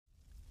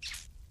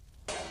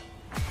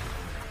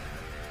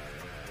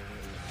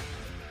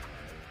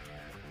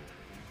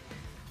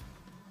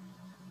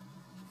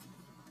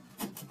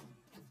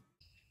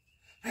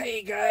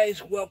Hey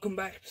guys, welcome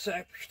back to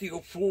Sapper Steel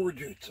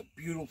Forge. It's a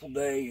beautiful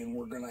day and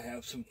we're going to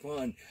have some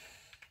fun.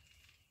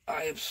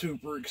 I am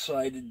super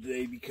excited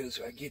today because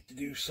I get to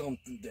do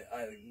something that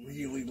I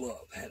really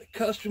love. I had a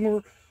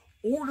customer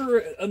order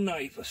a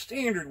knife, a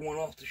standard one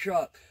off the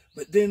shop,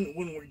 but then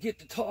when we get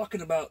to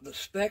talking about the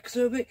specs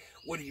of it,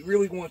 what he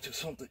really wants is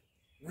something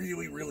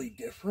really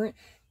different.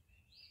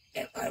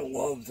 And I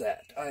love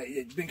that.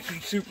 It makes me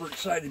super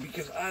excited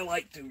because I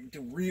like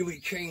to really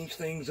change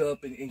things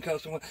up and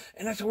customize.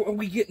 And that's why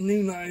we get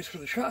new knives for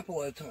the shop a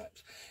lot of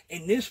times.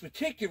 And this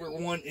particular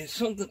one is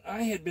something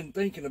I had been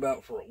thinking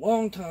about for a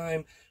long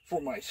time for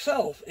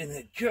myself and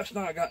had just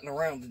not gotten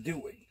around to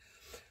doing.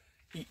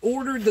 He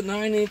ordered the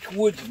 9-inch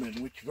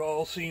Woodsman, which you've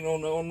all seen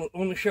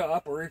on the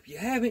shop, or if you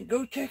haven't,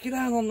 go check it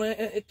out on the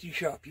Etsy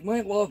shop. You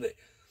might love it.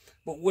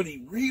 But what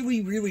he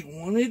really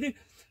wanted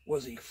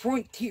was a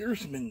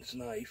frontiersman's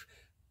knife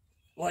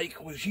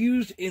like was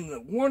used in the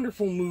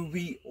wonderful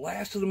movie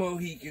Last of the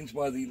Mohicans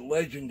by the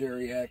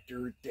legendary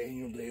actor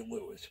Daniel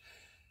Day-Lewis.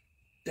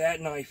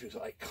 That knife is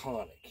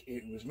iconic.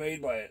 It was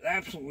made by an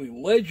absolutely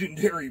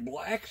legendary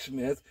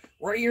blacksmith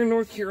right here in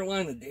North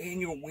Carolina,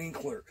 Daniel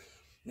Winkler.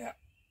 Now,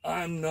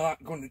 I'm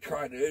not going to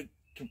try to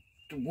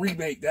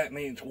remake that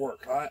man's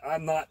work.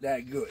 I'm not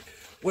that good.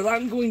 What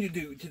I'm going to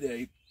do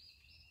today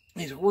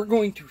is we're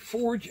going to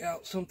forge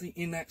out something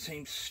in that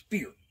same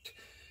spirit.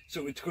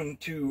 So it's going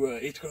to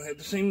have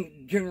the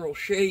same general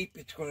shape.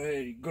 It's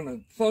going to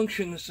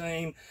function the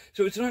same.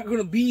 So it's not going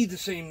to be the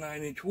same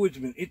 9-inch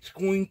Woodsman. It's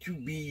going to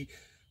be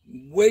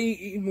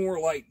way more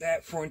like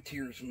that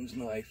frontiersman's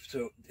knife.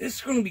 So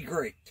it's going to be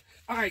great.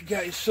 All right,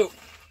 guys. So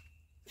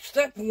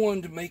step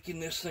one to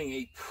making this thing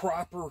a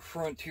proper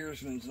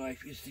frontiersman's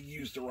knife is to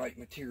use the right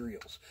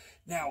materials.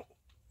 Now,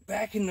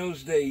 back in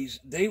those days,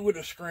 they would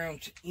have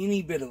scrounged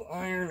any bit of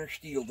iron or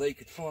steel they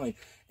could find,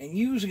 and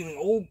using an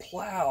old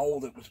plow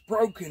that was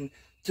broken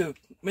to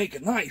make a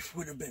knife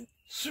would have been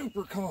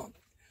super common.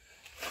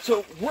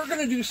 So we're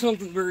going to do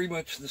something very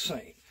much the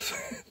same.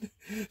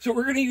 So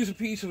we're going to use a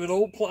piece of an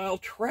old plow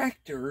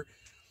tractor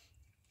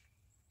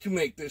to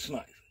make this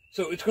knife.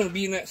 So it's going to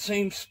be in that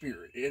same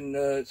spirit.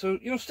 And so,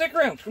 stick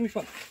around. It's going to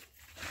be fun.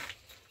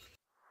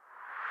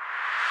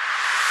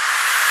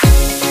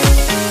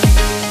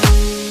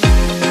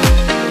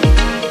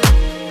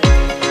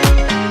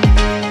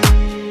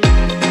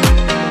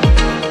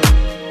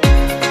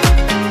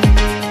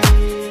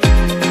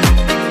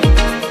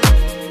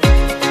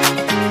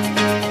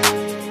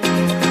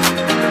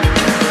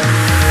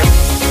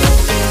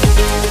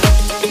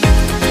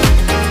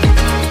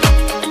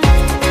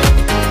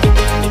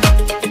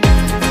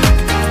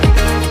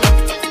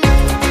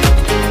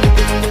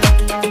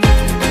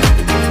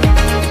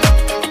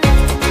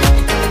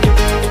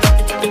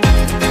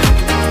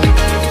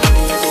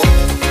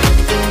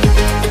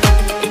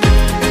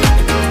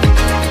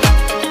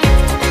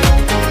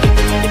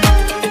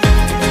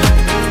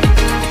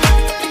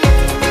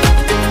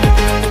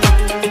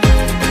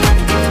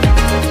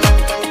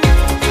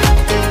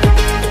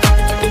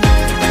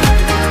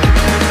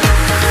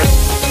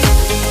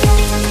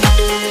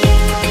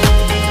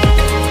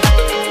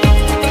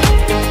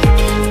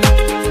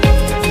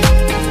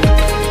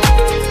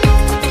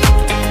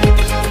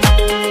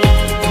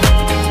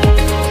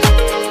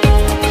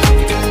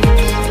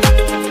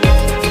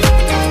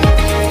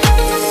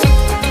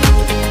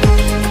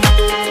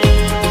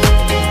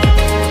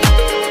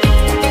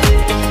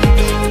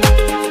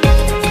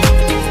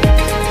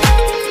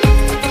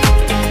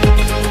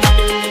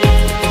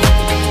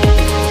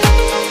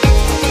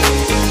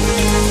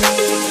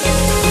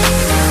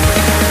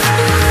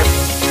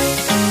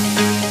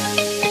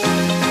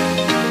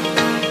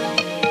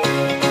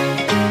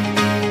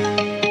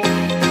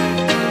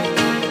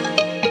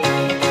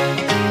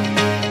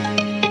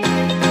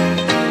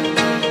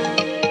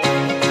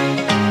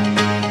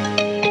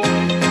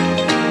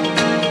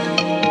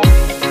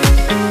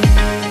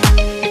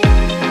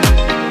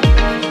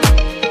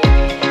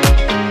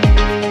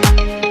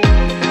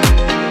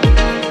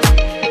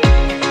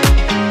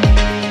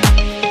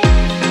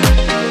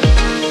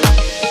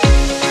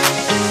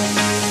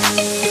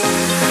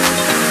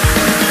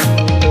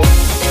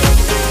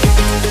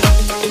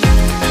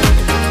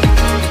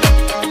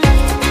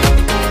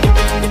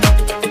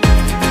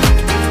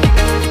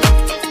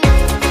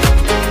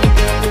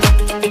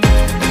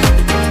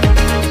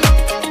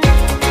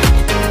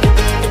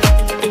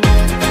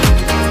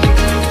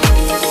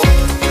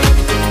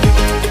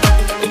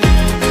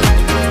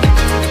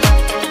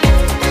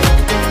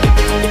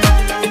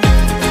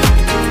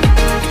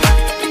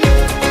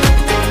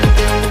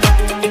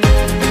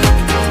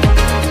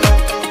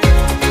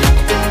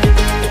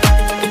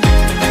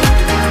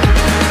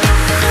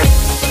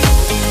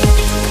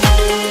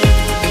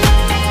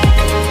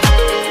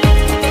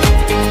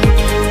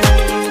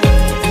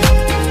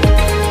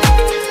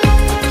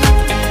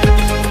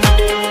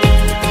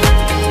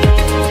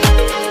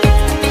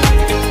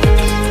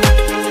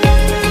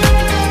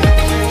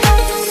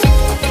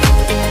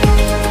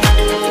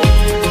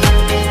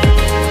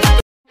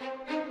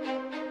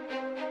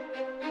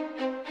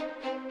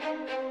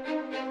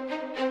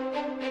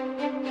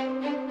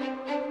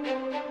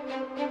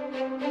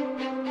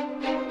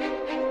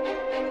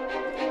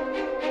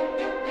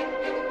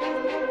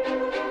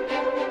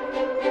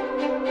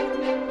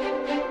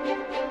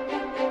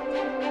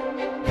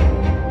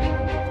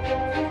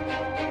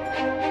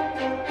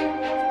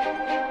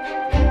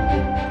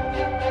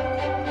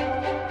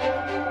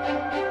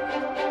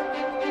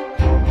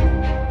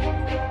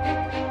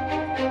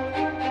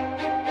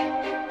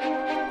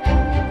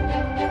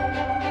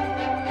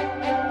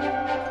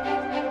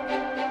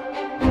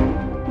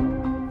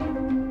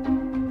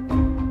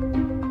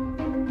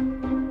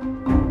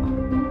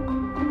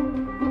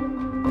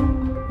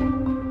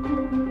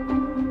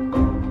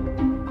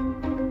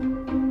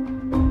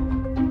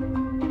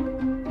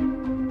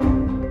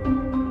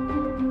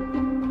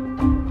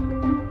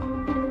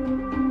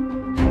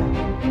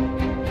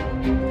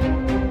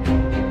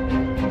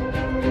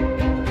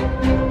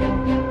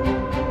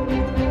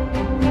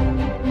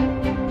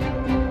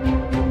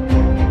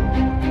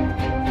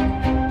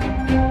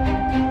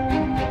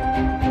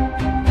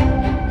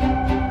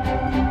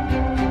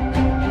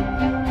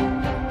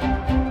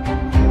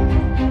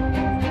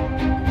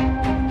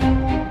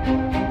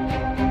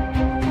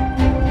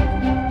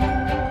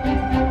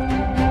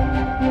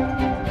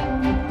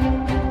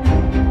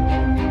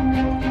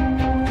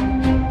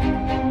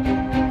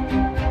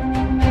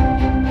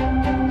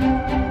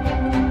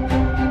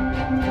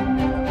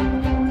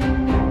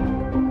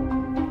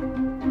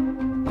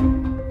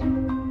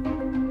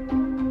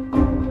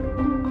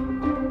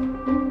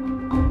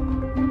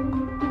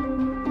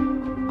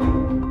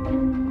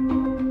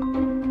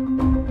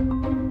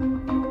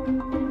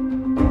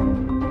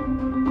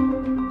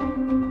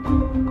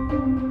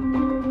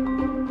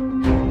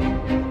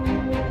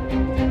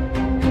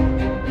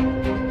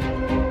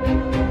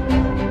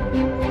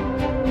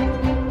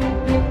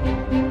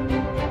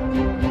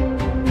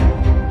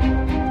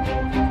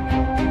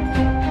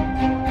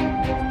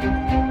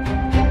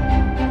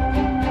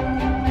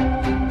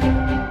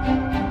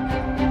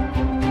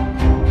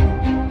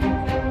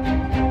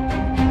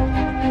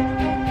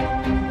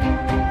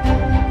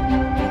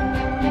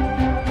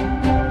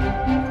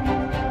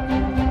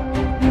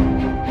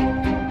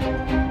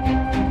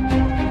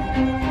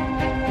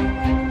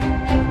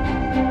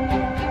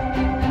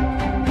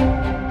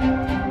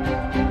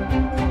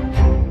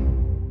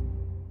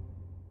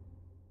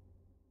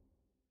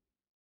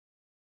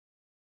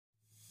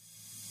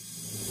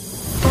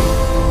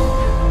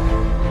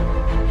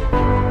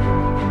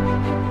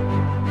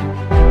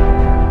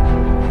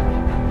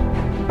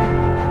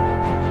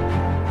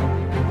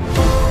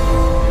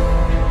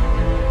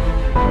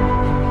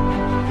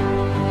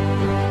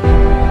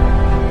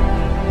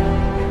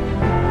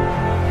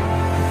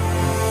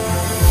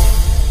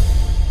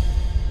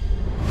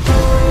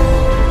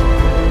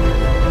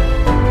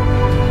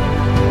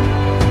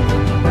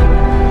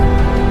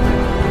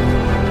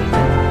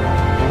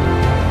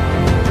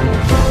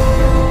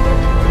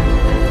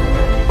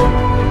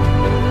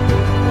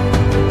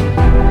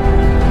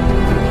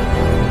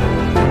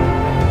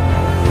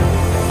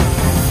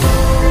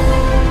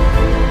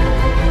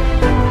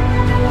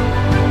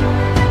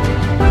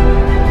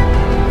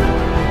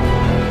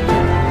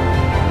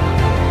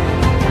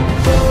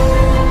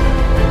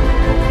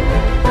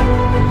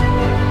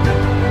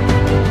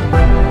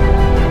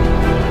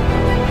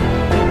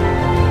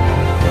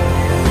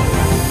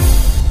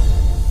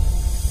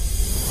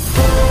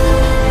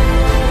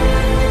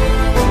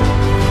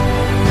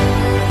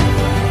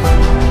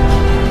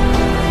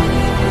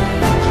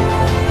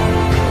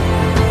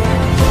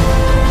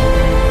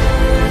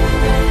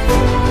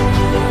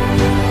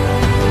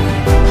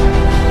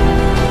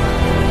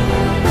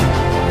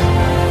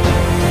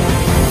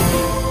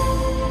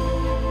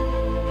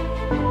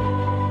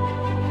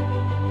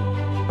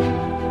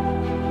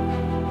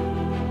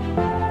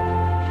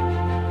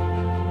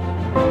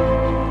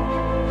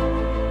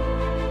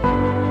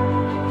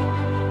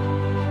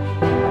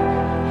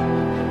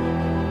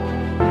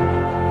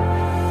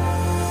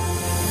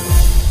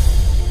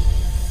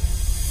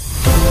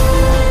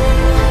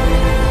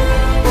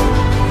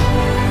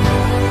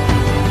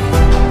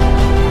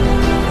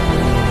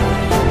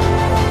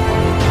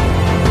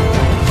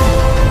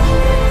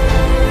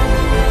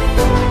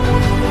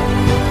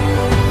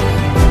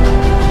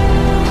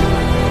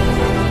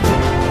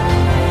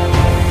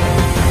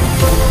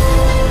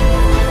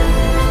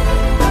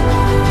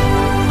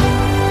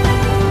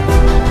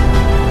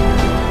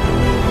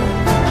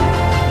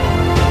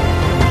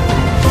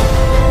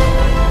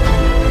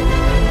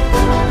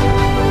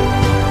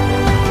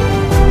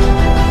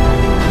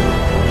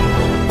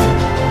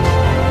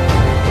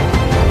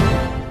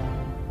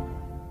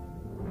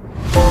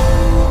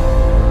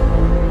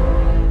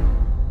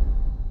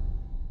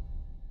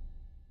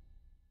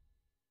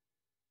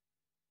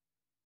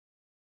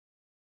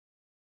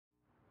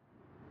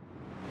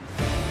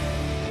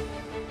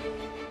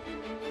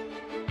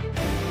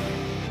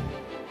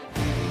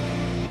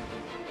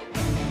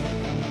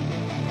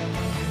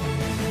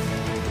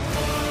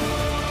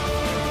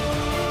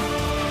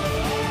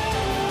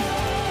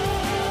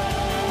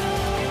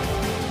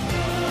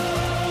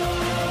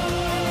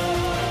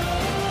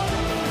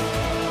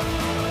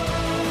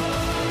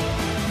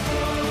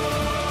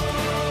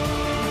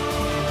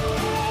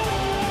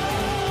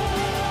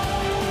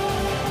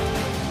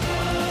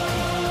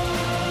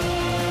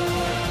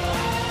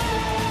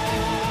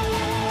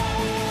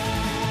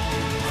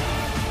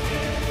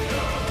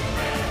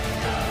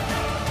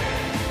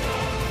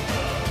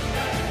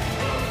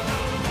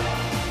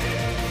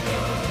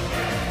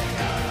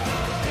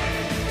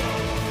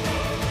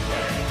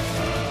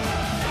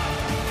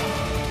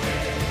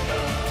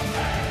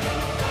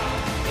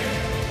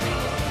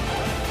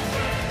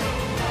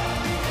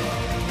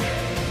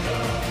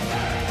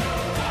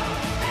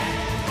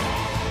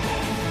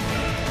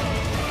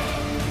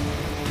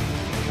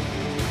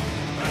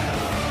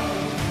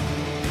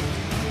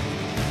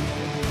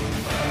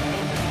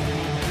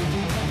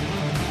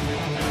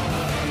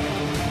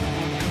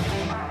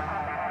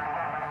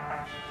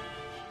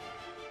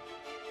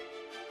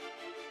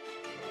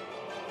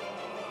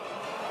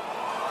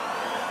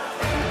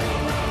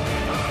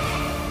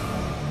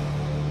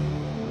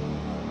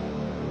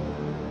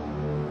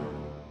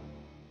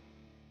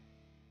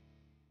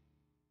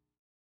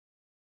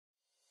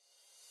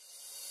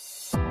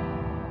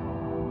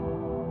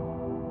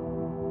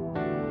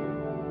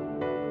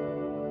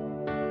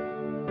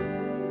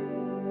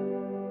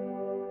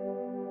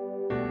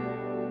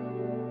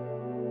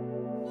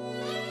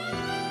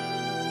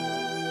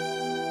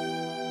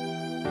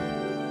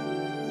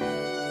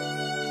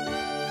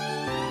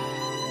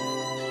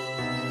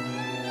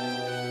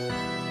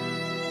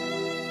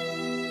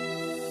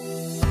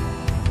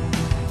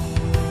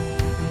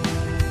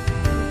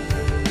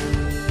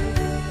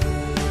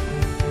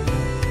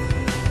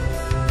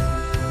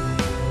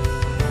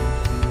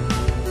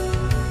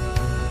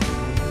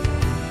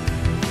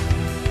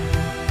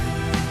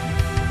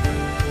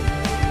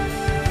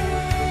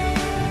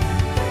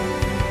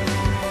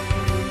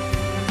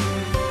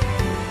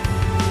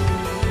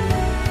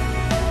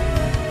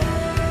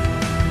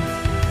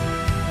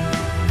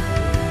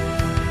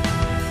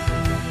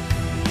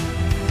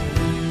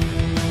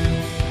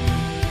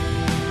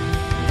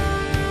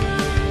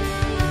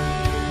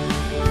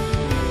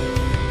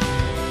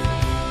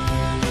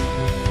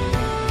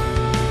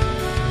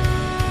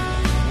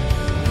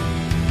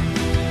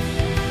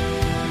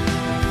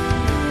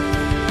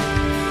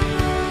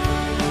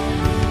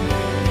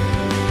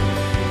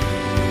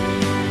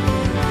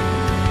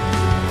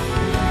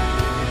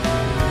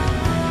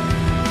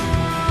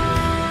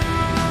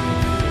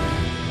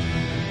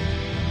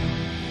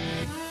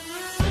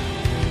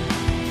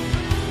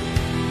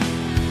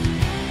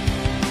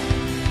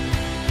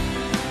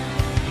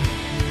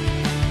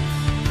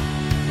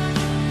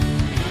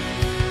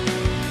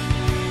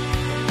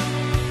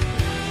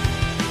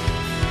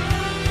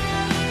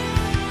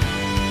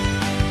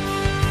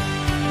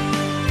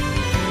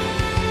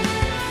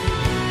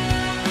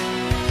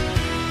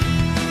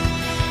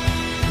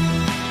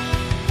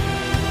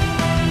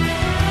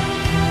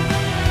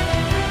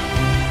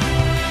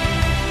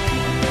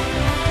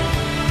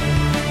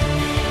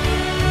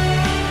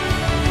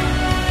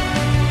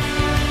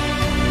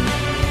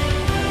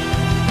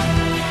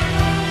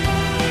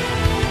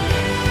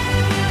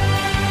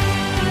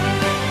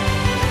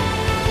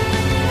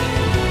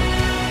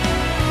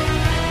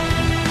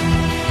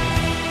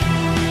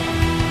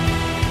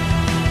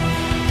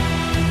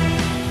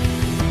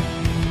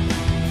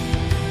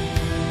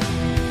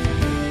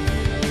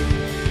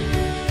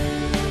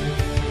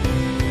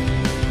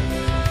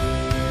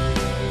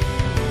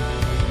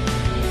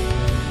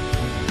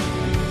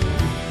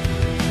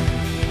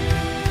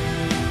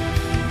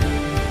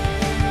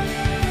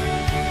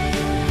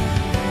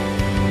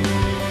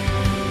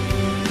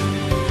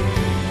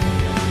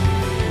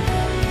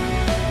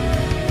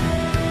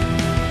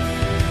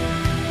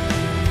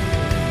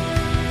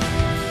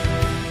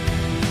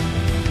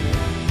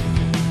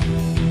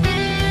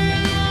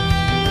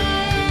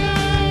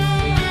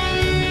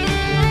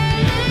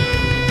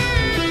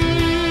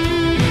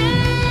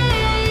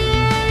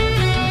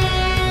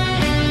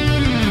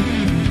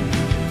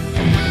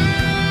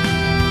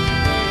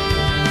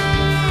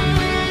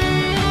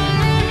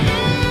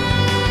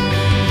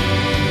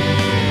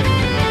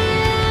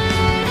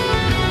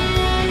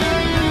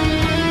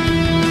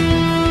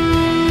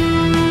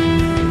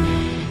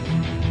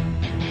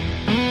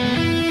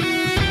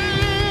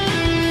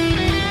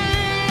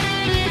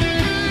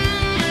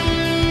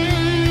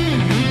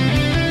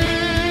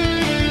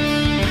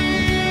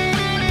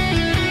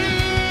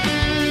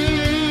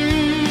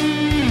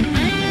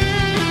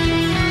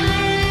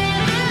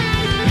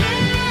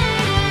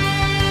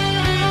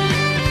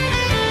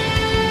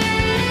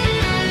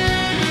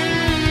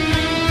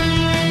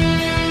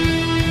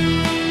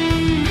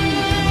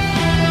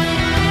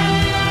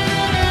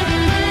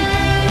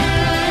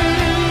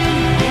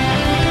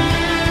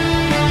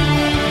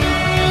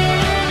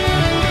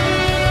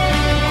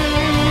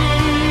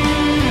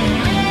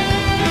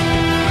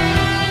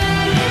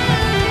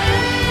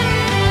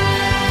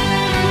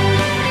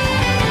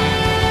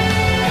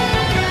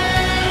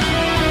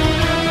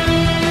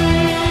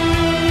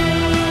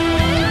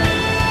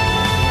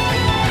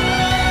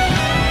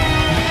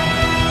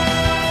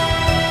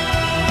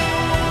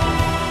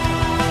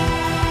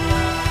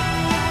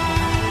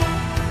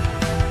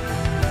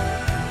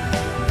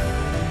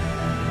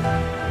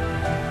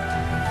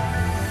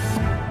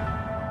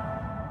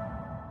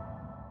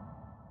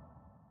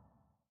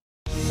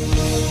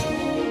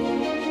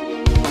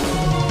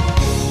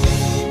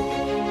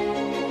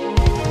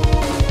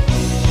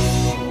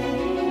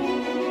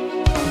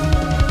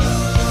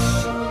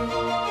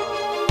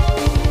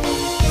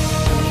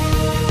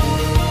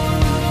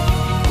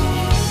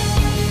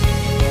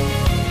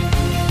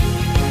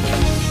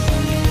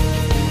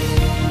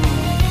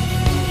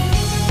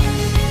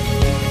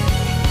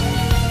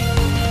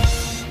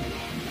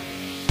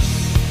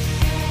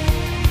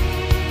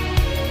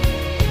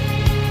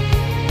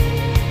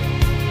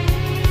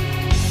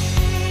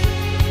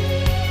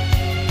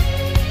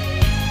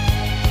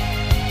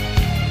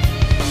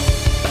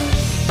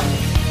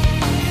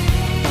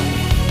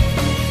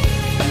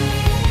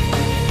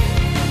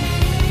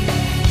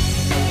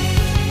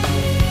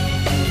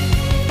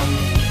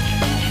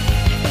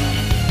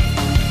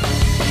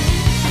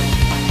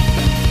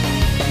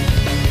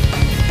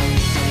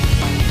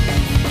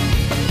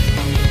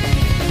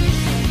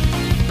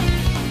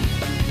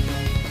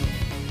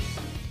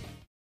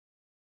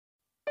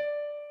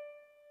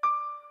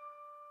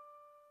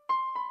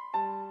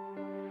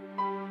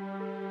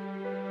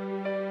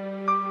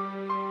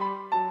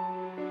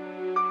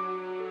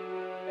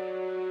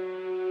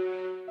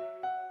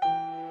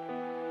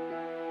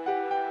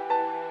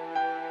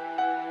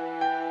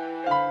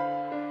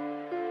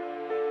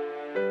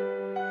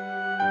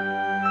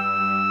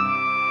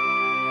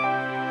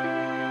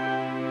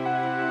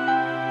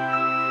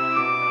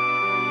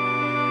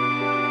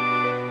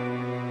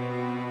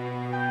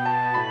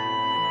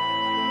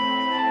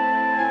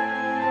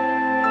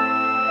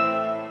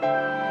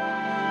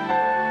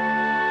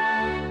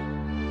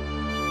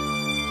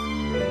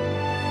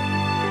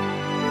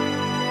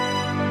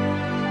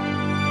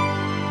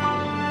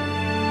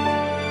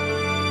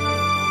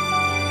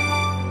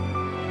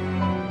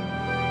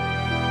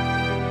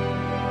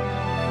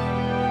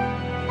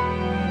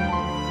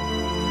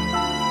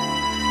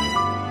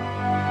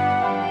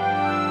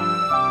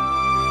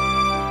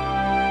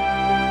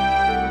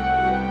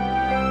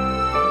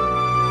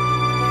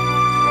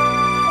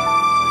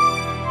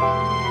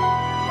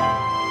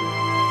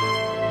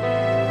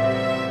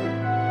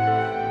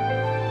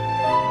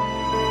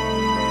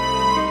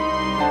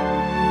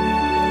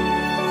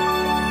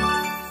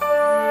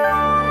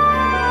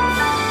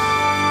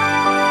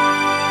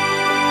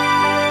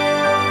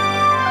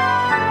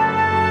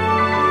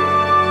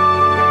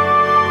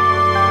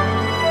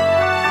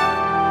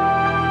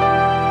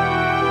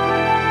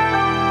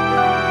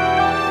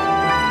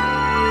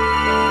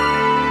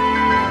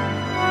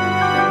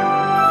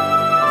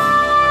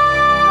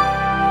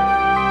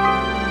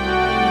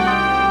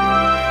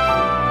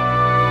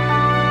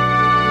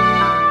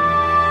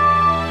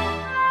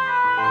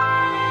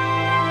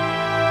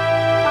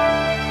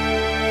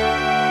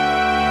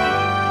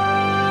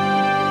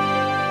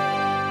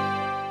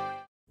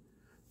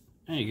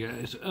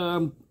 guys.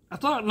 I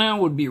thought now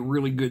would be a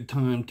really good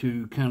time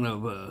to kind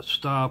of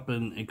stop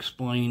and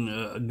explain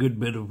a good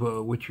bit of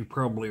what you've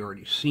probably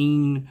already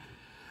seen.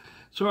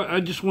 So I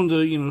just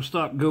wanted to,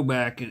 stop, go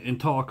back, and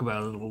talk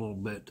about it a little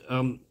bit.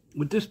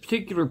 With this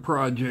particular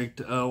project,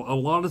 a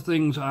lot of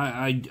things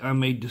I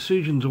made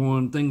decisions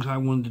on, things I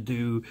wanted to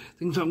do,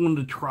 things I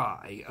wanted to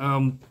try.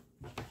 I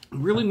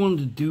really wanted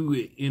to do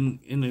it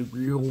in a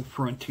real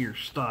frontier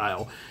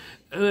style.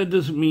 That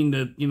doesn't mean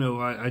that,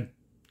 I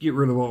get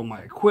rid of all my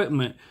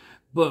equipment,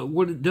 but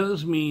what it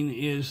does mean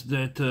is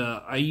that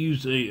I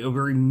use a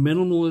very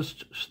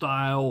minimalist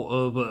style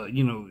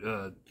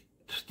of,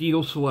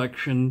 steel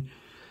selection.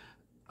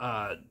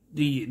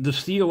 The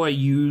steel I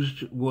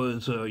used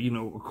was,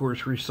 of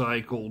course,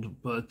 recycled,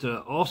 but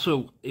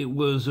also it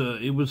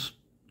was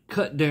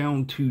cut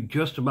down to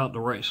just about the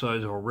right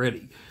size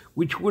already,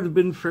 which would have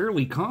been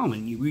fairly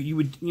common. You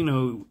would,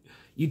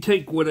 you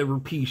take whatever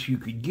piece you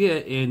could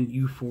get and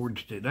you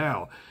forged it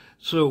out.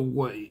 So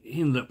what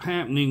ended up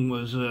happening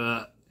was,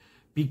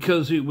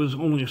 because it was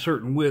only a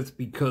certain width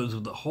because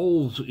of the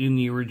holes in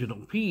the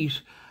original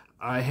piece,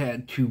 I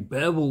had to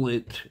bevel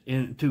it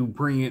and to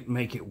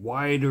make it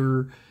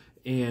wider,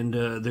 and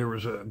there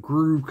was a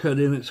groove cut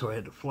in it, so I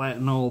had to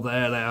flatten all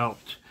that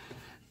out.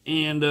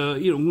 And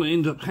what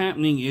ends up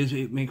happening is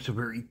it makes a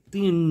very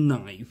thin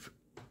knife,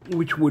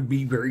 which would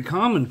be very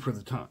common for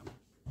the time.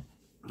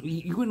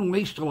 You wouldn't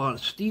waste a lot of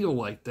steel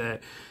like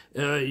that.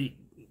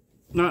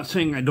 Not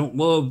saying I don't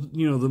love,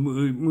 the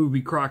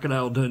movie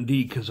Crocodile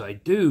Dundee, because I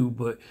do,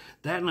 but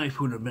that knife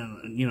would have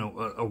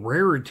been, a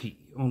rarity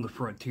on the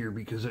frontier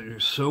because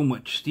there's so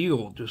much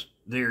steel just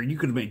there. You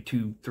could have made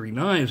 2-3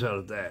 knives out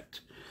of that.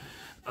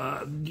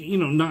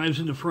 Knives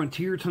in the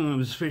frontier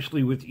times,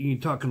 especially with, you're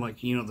talking like,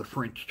 the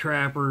French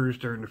trappers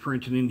during the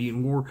French and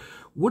Indian War,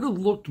 would have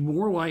looked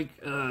more like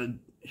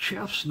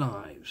chef's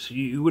knives.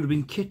 It would have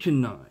been kitchen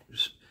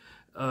knives.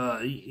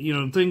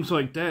 Things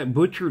like that.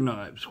 Butcher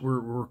knives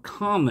were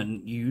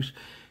common use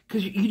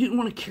because you didn't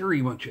want to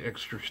carry a bunch of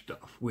extra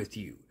stuff with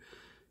you.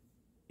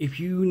 If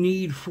you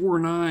need 4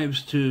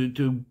 knives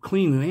to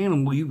clean an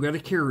animal, you've got to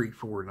carry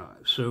 4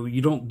 knives. So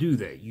you don't do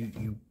that.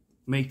 You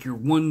make your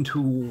one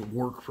tool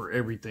work for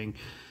everything.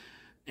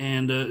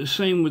 And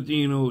same with,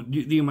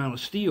 the amount of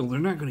steel. They're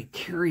not going to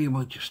carry a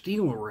bunch of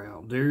steel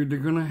around. They're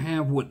going to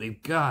have what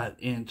they've got.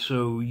 And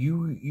so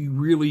you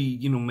really,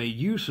 made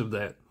use of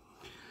that.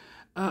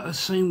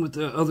 Same with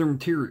the other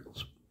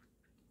materials.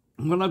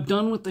 What I've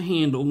done with the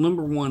handle,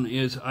 number one,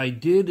 is I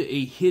did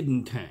a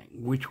hidden tang,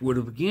 which would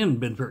have, again,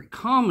 been very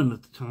common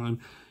at the time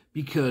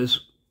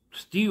because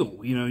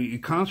steel,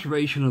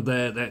 conservation of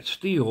that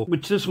steel,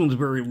 which this one's a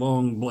very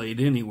long blade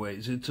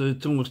anyways. It's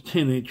almost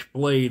 10-inch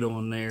blade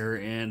on there,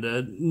 and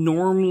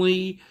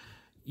normally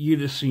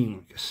you'd have seen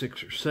like a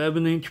 6 or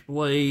 7-inch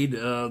blade.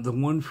 The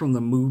one from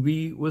the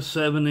movie was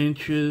 7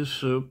 inches,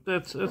 so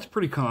that's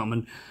pretty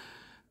common.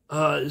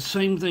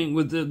 Same thing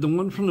with the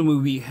one from the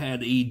movie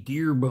had a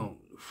deer bone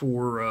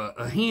for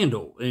a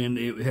handle, and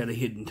it had a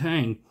hidden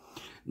tang.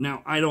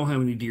 Now, I don't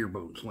have any deer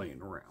bones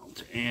laying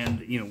around, and,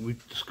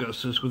 we've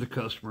discussed this with a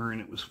customer,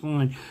 and it was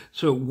fine.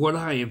 So what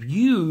I have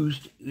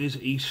used is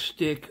a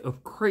stick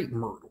of crepe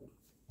myrtle.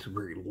 It's a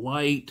very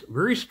light,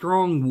 very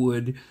strong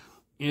wood.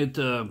 It's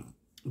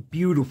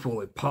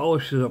beautiful. It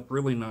polishes up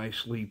really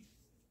nicely.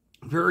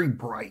 Very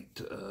bright,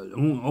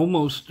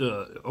 almost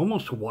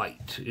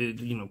white,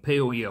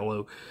 pale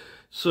yellow.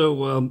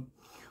 So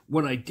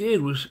what I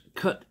did was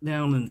cut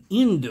down an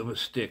end of a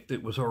stick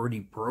that was already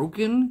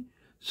broken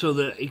so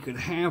that it could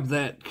have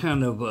that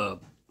kind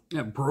of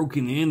that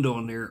broken end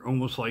on there,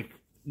 almost like,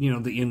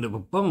 the end of a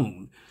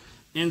bone.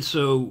 And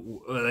so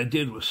what I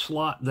did was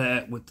slot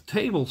that with the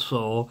table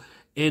saw,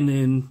 and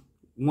then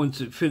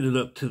once it fitted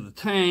up to the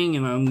tang,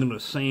 and I'm going to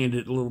sand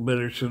it a little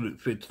better so that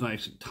it fits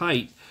nice and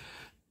tight,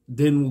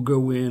 then we'll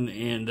go in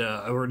and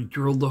I already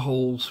drilled the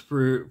holes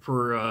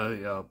for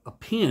a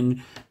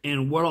pin.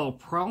 And what I'll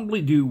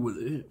probably do with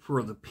it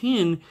for the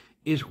pin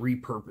is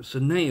repurpose a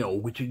nail,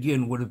 which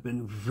again would have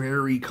been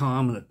very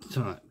common at the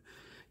time.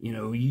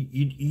 You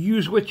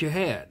use what you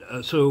had.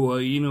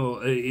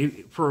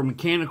 For a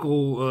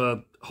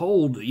mechanical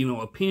hold,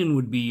 a pin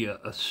would be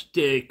a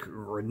stick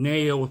or a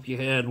nail if you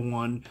had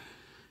one.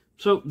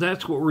 So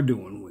that's what we're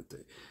doing with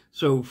it.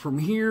 So from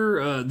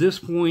here, this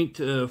point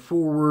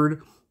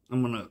forward,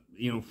 I'm going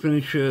to,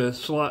 finish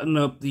slotting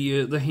up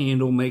the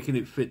handle, making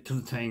it fit to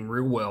the tang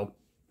real well.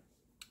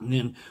 And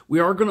then we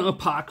are going to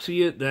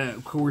epoxy it. That,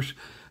 of course,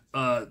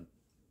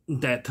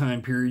 that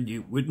time period,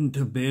 it wouldn't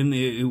have been.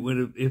 It would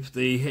have, if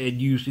they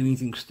had used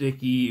anything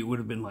sticky, it would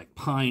have been like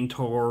pine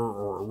tar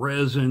or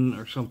resin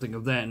or something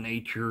of that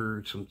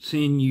nature. Some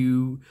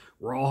sinew.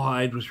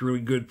 Rawhide was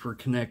really good for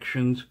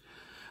connections.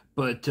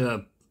 But,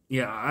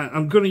 yeah,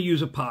 I'm going to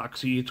use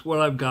epoxy. It's what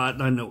I've got,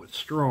 and I know it's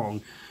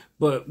strong.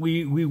 But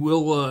we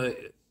will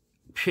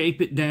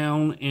shape it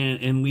down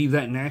and leave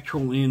that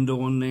natural end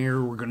on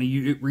there. We're going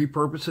to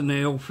repurpose a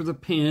nail for the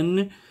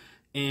pin,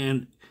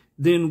 and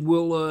then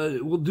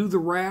we'll do the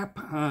wrap.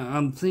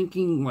 I'm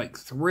thinking like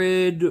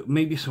thread,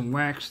 maybe some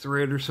wax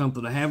thread or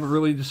something. I haven't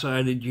really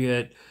decided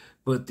yet,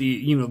 But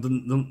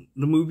the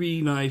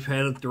movie knife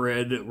had a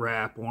thread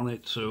wrap on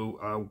it, so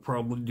I'll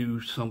probably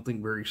do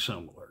something very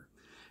similar.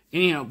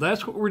 Anyhow,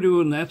 that's what we're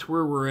doing. That's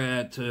where we're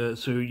at.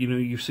 So,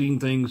 you've seen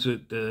things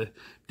that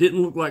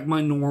didn't look like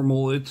my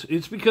normal.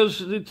 It's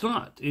because it's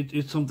not.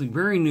 It's something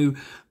very new.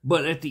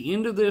 But at the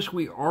end of this,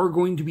 we are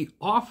going to be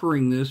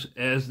offering this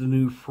as the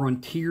new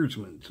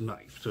Frontiersman's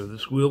knife. So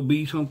this will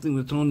be something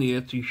that's on the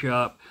Etsy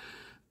shop.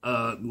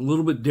 A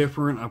little bit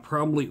different. I'm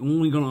probably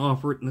only going to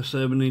offer it in a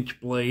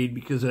 7-inch blade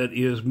because that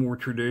is more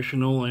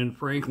traditional. And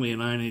frankly, a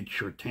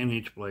 9-inch or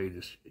 10-inch blade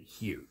is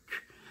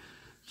huge.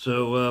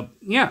 So,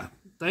 yeah.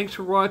 Thanks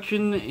for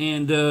watching,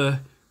 and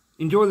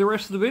enjoy the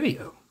rest of the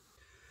video.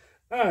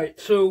 Alright,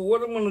 so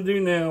what I'm going to do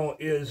now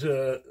is,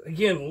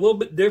 again, a little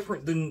bit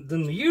different than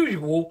the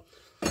usual.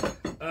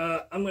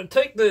 I'm going to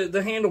take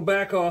the handle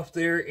back off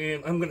there,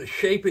 and I'm going to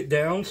shape it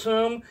down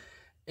some.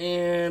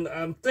 And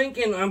I'm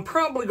thinking I'm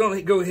probably going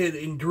to go ahead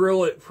and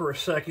drill it for a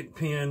second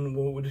pin.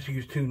 We'll just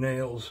use 2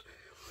 nails.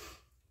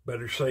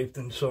 Better safe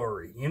than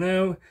sorry,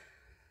 Yeah,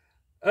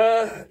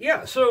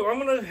 so I'm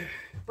going to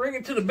bring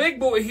it to the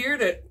big boy here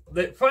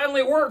that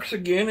finally works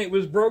again. It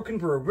was broken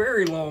for a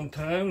very long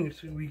time. You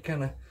see, we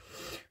kind of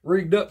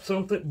rigged up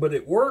something, but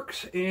it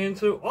works, and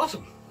so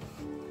awesome.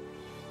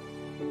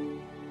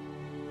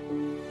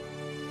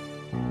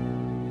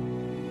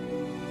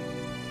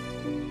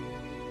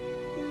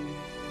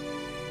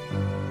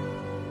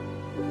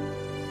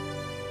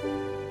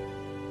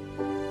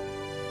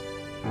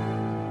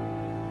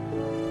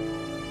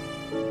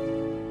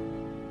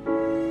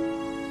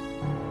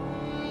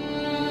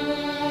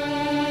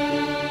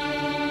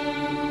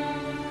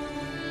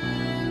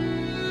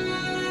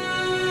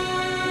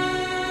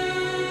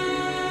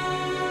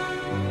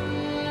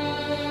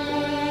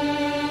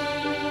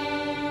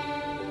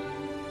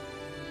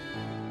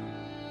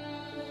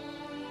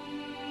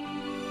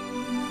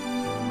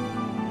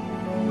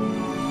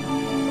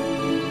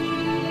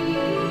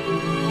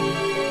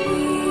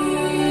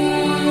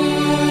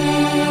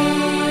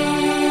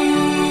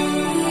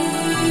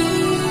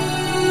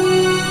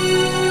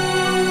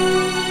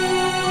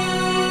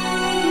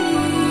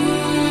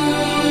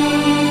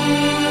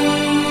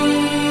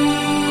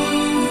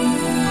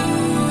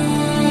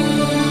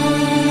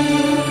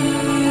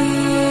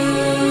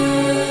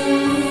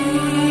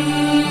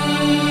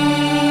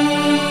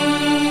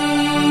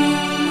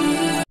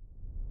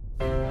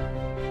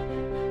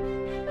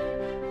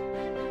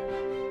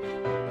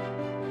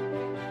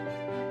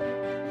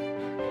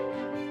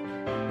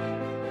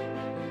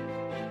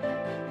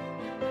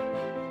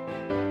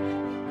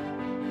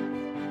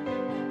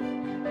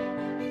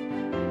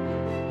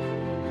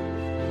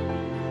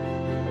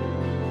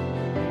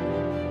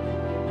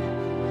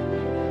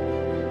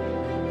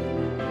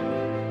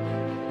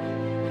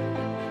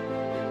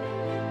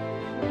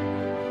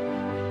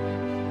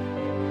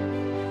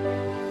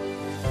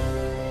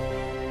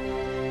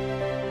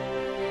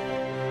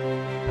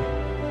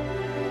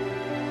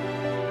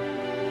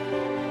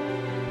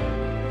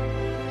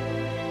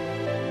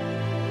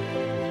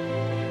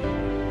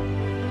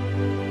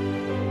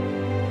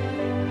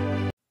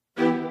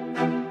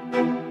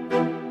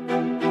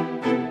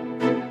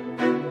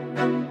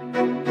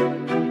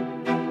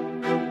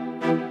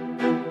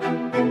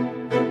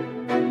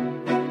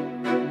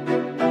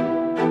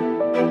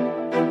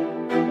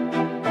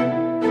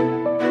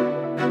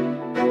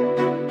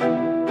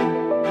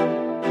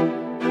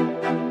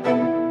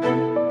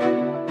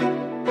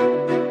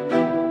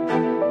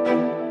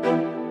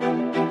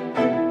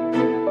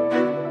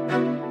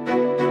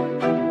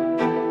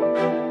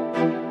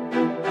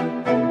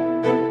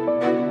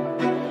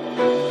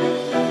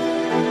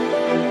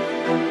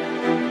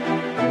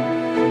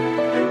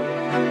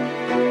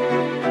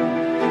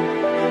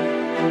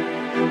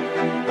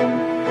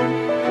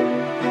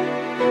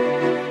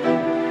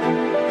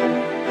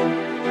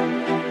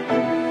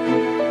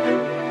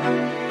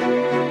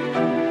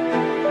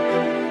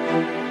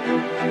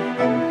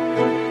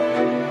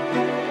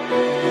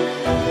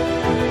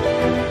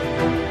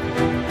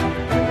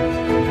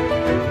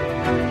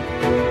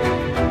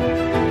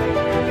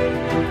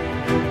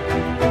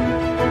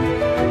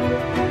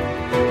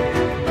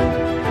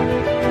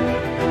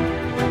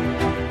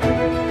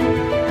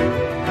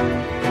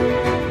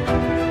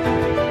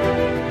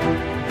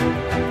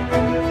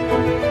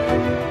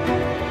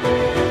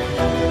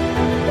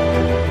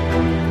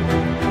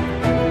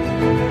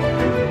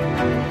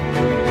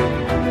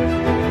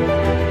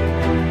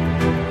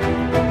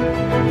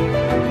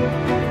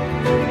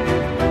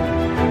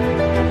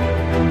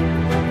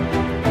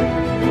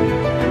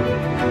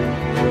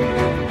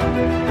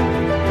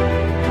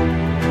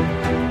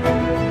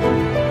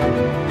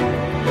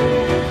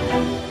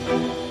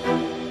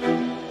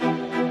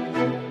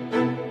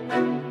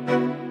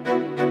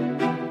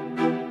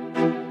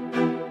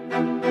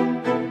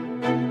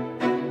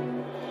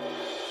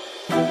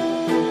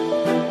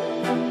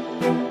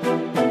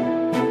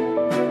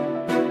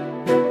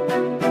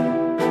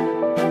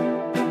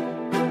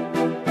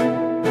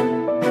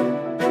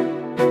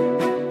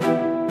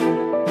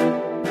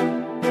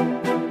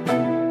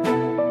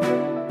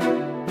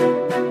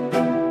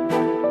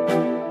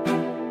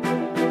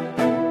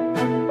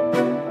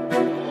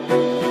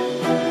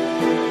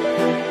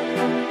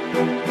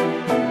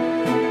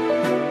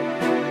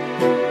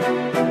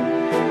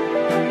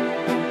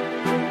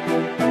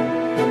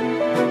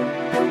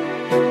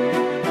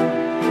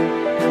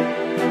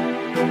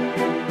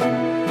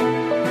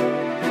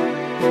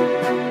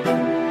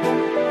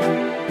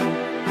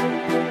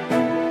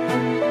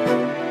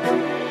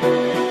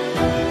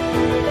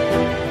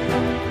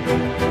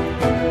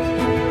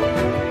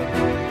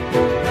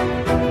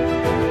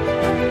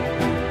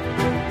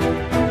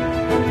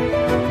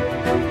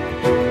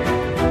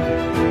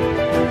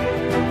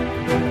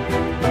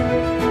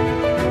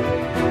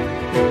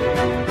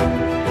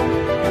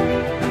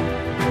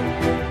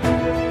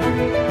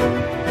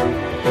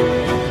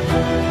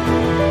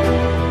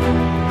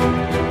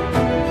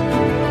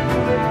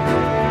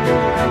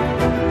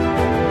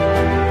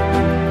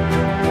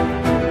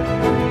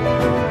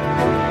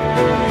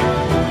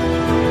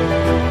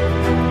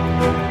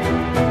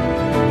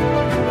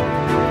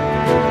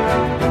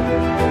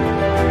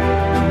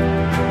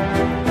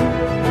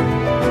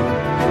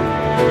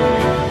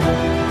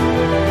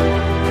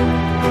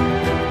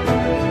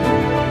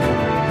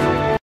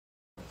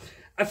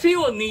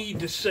 feel a need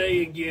to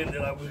say again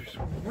that I was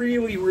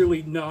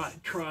really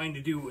not trying to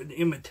do an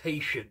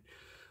imitation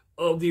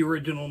of the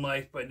original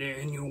knife by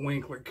Daniel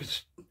Winkler,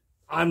 because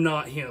I'm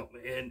not him,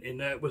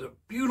 and that was a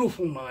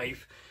beautiful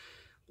knife.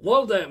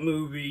 Love that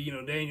movie. You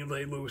know, Daniel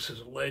Day-Lewis is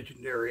a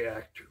legendary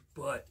actor,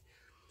 but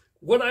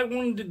what I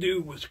wanted to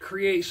do was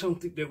create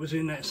something that was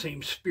in that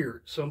same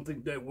spirit,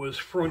 something that was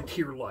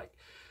frontier-like.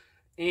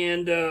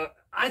 And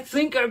I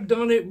think I've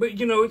done it, but,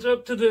 you know, it's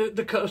up to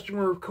the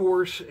customer, of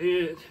course.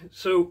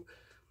 So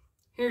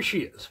here she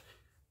is.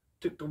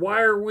 Took the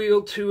wire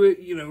wheel to it,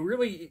 you know,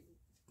 really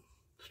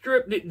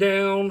stripped it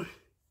down,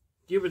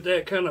 give it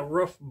that kind of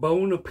rough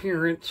bone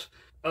appearance.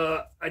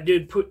 I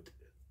did put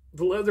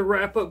the leather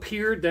wrap up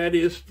here. That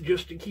is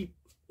just to keep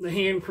the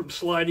hand from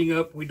sliding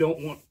up. We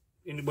don't want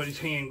anybody's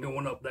hand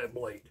going up that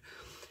blade.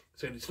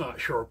 Said it's not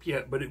sharp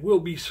yet, but it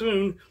will be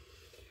soon.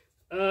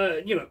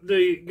 You know,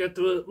 they got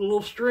the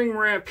little string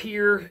wrap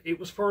here. It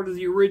was part of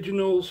the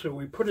original, so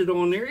we put it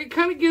on there. It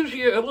kind of gives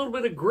you a little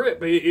bit of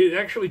grip. It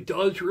actually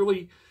does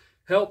really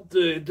help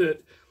to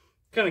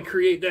kind of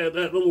create that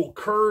little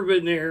curve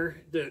in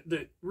there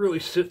that really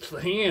sits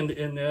the hand,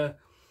 and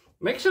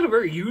makes it a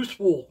very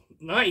useful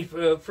knife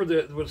for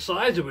the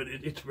size of it.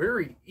 It's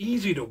very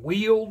easy to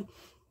wield.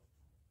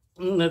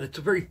 And that it's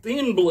a very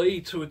thin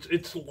blade, so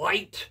it's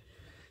light.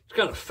 It's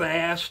kind of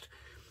fast.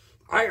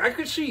 I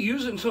could see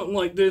using something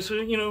like this,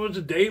 you know, as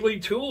a daily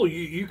tool.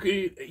 You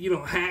could, you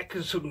know, hack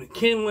some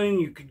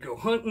kindling. You could go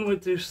hunting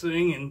with this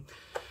thing, and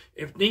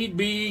if need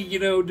be, you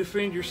know,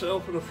 defend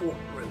yourself in a fort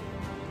with it.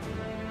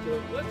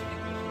 So let's get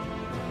this.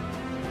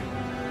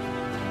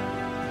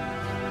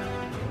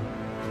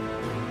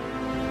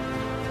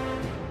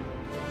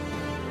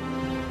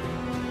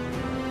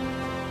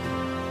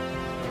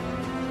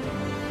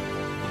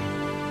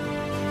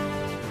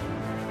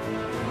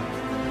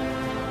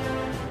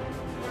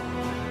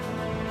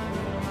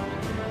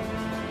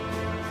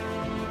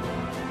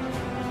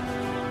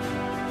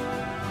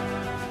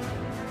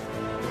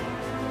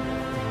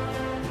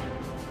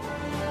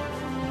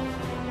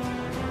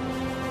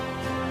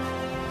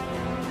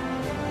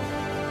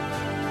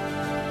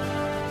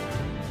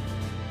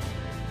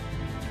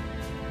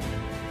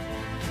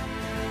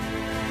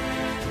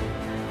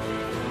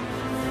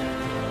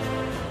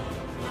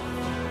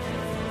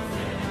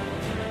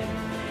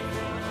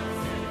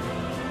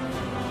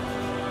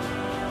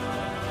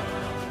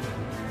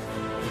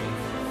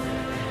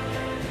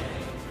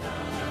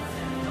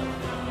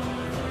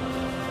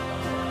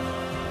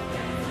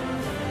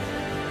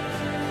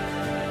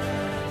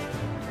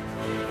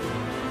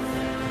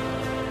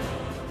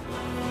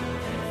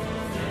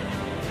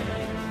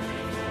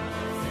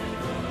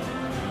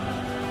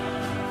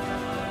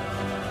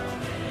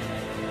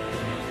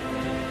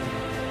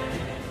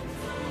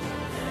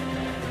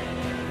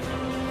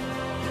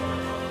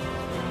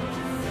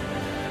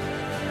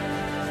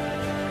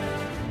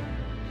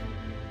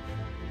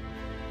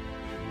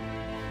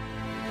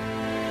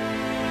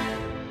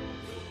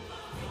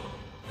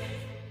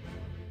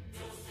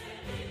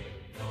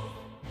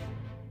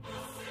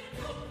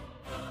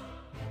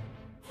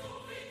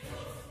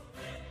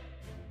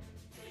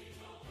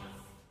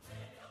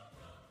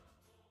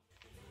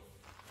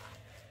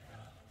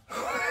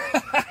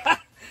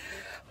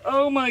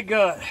 Oh my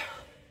God.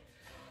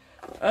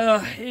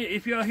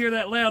 If y'all hear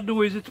that loud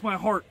noise, it's my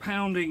heart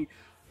pounding.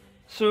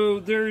 So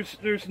there's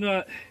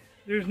no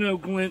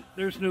glint,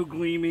 there's no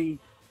gleaming.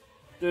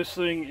 This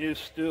thing is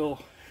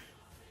still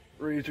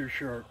razor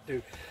sharp,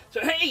 dude.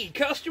 So hey,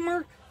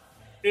 customer,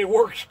 it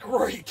works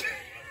great.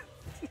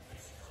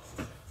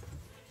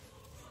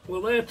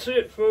 Well, that's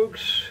it,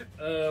 folks.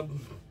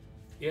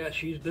 Yeah,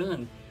 she's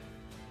done.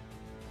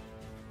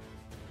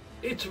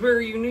 It's a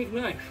very unique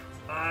knife.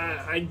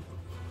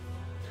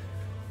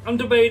 I'm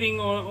debating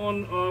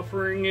on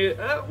offering it.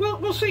 Well,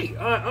 we'll see.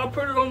 I'll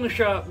put it on the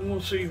shop and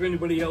we'll see if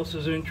anybody else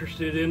is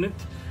interested in it.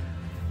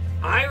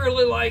 I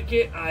really like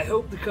it. I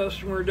hope the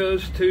customer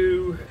does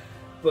too.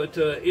 But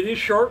it is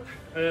sharp.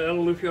 I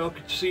don't know if y'all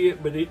could see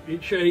it, but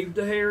it shaved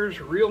the hairs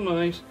real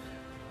nice.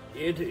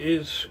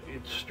 It's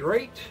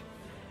straight.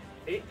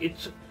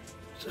 It's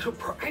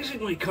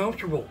surprisingly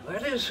comfortable.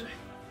 It's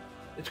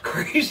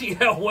crazy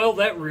how well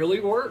that really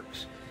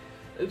works.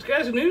 These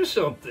guys knew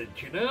something,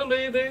 you know.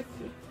 They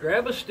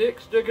grab a stick,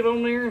 stick it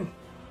on there, and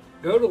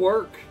go to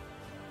work.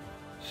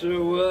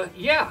 So,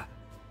 yeah,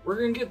 we're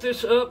going to get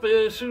this up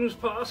as soon as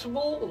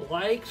possible.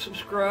 Like,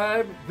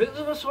 subscribe,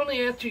 visit us on the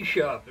Etsy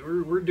shop.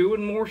 We're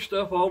doing more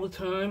stuff all the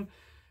time.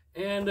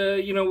 And,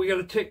 you know, we got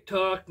a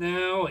TikTok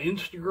now,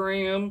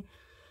 Instagram,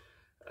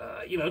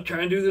 you know,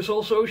 trying to do this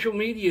whole social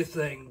media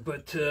thing.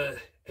 But,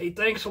 hey,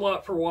 thanks a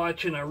lot for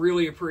watching. I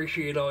really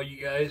appreciate all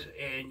you guys,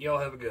 and y'all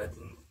have a good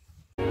one.